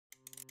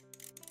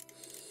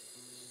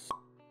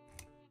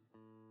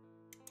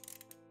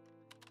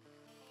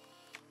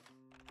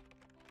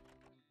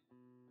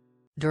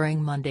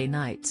During Monday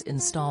night's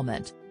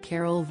installment,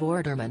 Carol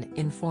Vorderman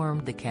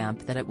informed the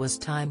camp that it was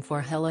time for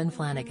Helen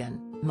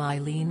Flanagan,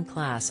 Mylene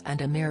Klass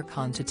and Amir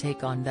Khan to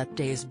take on that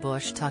day's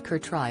Bush-Tucker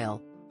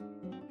trial.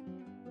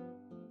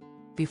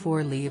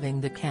 Before leaving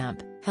the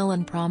camp,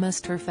 Helen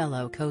promised her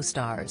fellow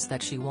co-stars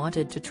that she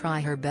wanted to try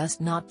her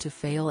best not to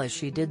fail as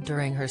she did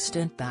during her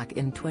stint back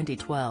in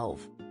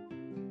 2012.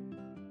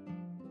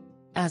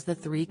 As the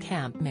three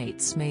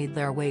campmates made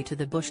their way to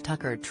the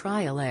Bush-Tucker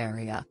trial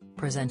area,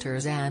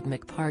 presenters Ant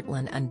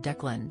McPartlin and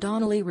Declan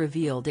Donnelly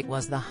revealed it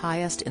was the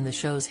highest in the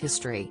show's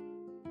history.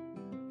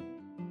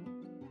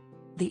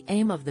 The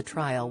aim of the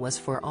trial was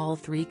for all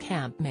three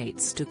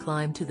campmates to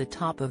climb to the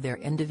top of their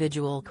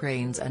individual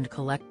cranes and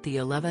collect the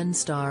 11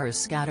 stars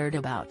scattered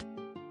about.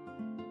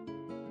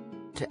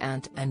 To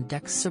Ant and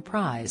Dec's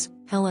surprise,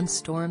 Helen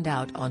stormed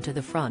out onto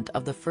the front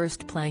of the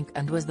first plank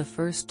and was the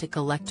first to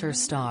collect her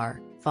star,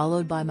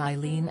 followed by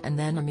Mylene and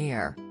then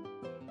Amir.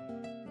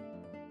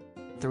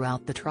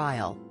 Throughout the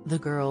trial, the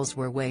girls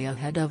were way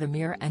ahead of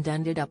Amir and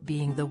ended up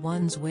being the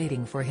ones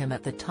waiting for him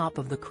at the top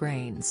of the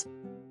cranes.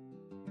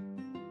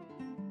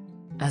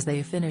 As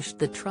they finished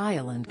the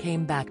trial and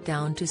came back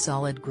down to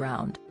solid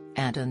ground,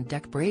 Ant and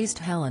Dec praised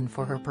Helen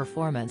for her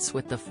performance,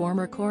 with the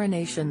former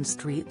Coronation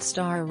Street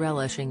star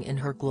relishing in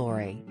her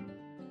glory.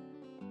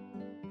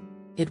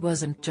 It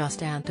wasn't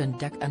just Ant and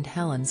Dec and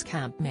Helen's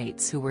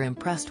campmates who were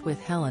impressed with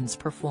Helen's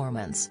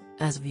performance,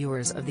 as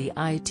viewers of the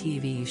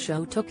ITV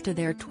show took to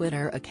their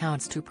Twitter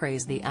accounts to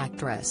praise the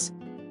actress.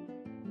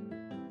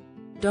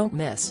 Don't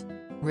miss.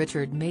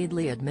 Richard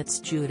Madeley admits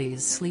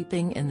Judy's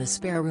sleeping in the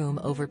spare room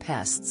over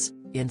pests.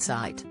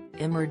 Insight,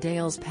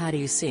 Emmerdale's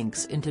Paddy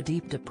sinks into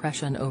deep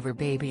depression over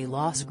baby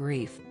loss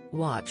grief.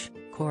 Watch,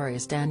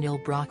 Corey's Daniel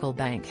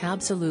Brocklebank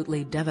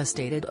absolutely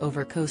devastated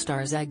over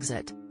co-star's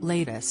exit.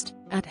 Latest,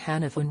 at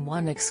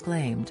Hannafin1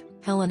 exclaimed,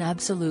 Helen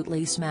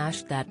absolutely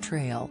smashed that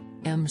trail,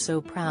 am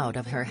so proud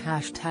of her.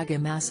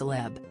 #I'm a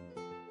Celeb.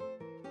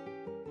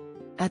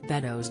 At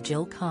Beddoes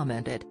Jill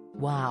commented,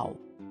 wow.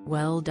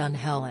 Well done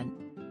Helen.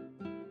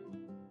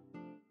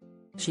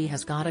 She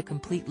has got a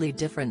completely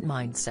different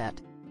mindset.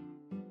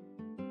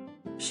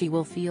 She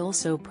will feel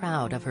so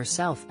proud of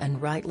herself,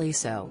 and rightly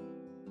so.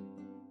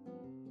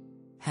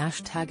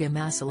 #I'm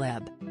a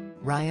Celeb.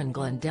 Ryan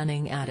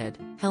Glendenning added,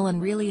 Helen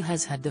really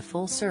has had the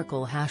full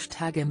circle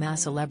 #I'm a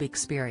Celeb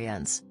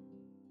experience.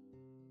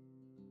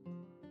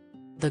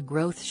 The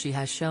growth she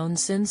has shown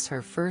since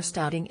her first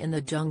outing in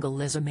the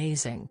jungle is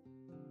amazing.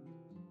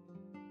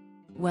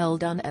 Well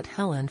done at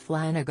Helen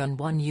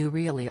Flanagan. You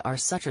really are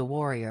such a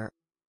warrior.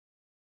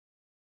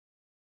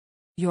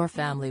 Your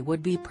family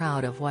would be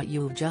proud of what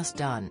you've just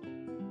done.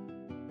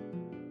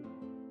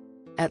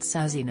 At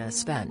Sazina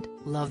Spent,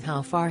 love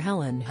how far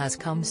Helen has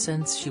come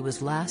since she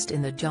was last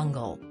in the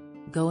jungle.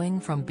 Going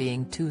from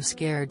being too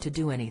scared to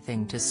do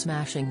anything to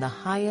smashing the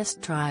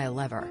highest trial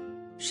ever.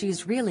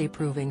 She's really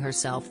proving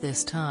herself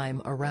this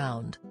time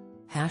around.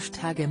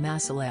 #I'm a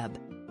Celeb.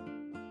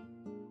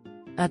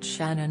 At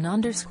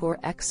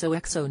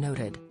Shannon_XOXO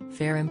noted,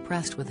 fair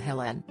impressed with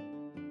Helen.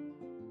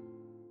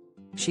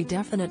 She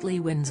definitely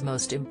wins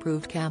most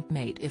improved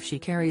campmate. If she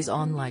carries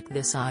on like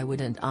this I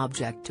wouldn't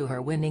object to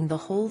her winning the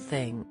whole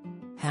thing.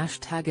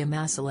 #I'm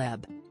a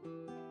Celeb.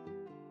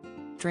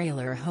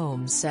 Trailer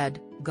Holmes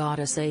said,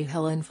 gotta say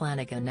Helen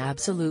Flanagan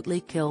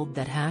absolutely killed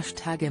that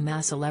 #I'm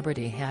a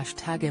Celebrity.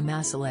 #I'm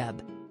a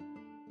Celeb.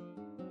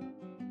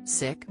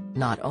 Sick.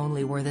 Not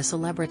only were the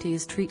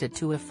celebrities treated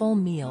to a full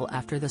meal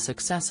after the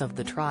success of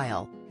the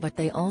trial, but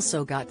they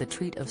also got the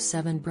treat of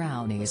 7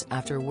 brownies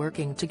after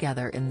working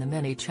together in the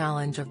mini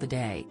challenge of the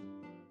day.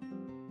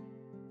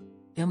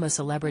 I'm a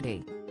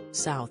Celebrity.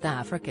 South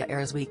Africa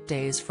airs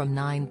weekdays from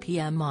 9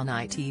 p.m. on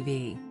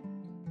ITV.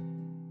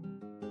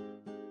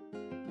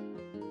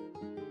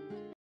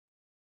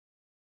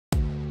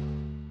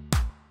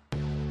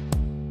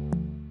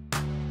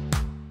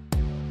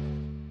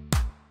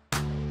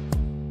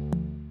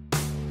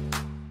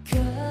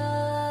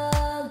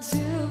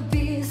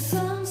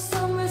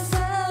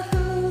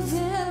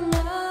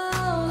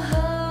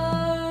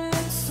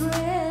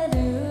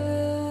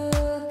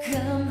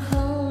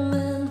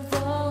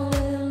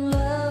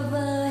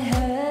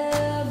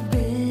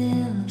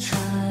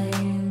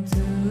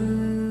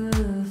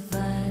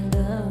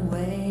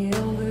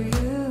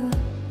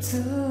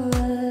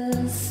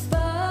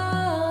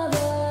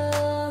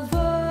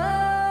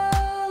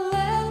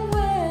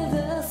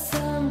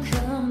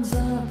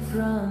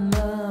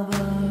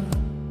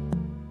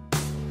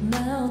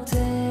 Now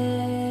take